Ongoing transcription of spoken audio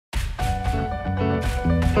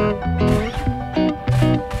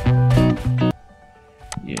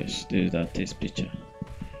Yes, this is that test picture.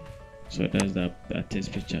 So that's that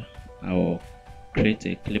test picture. I will create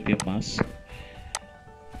a clipping mask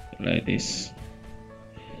like this.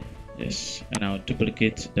 Yes, and I'll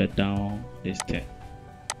duplicate that down this thing,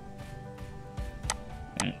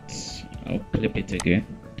 and I'll clip it again,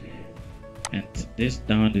 and this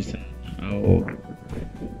down this thing I'll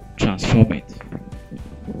transform it.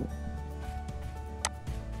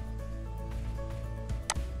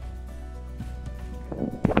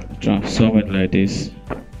 Transform it like this,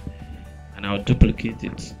 and I'll duplicate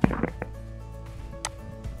it.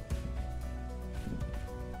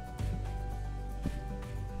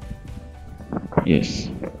 Yes,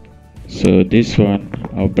 so this one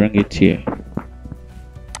I'll bring it here.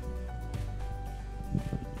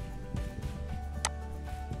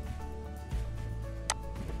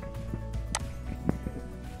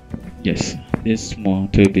 Yes, this small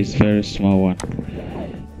to this very small one.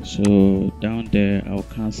 So down there I'll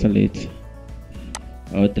cancel it,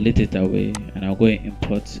 I'll delete it away, and I'll go and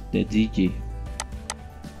import the DJ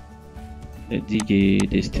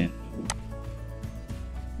this thing.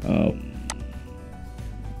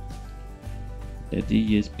 The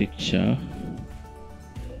DJ's picture.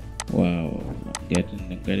 Wow,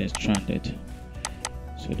 I'm getting stranded.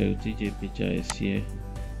 So the DJ picture is here.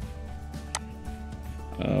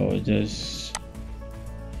 I'll just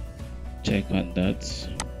check on that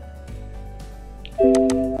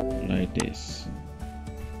like this,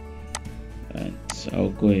 and I'll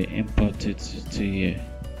go and import it to here,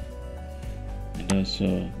 and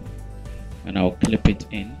also, and I'll clip it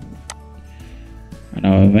in, and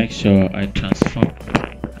I'll make sure I transform.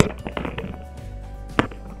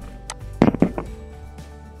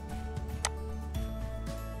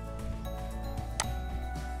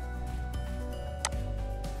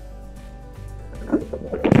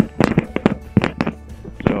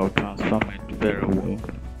 So I'll transform it very well.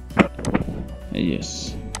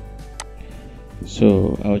 Yes.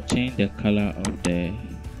 So I'll change the color of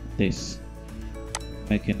this,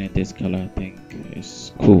 making it this color. I think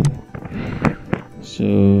is cool.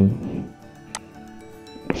 So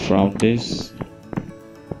from this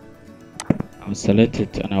I'll select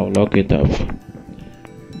it and I'll lock it up,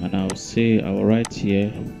 and I'll write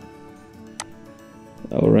here,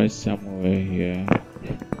 I'll write somewhere here.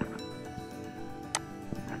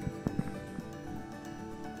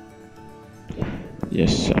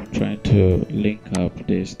 Yes, I'm trying to link up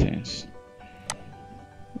these things.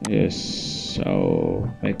 Yes, I'll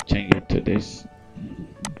change it to this.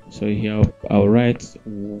 So here I'll write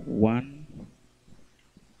one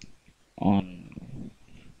on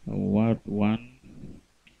one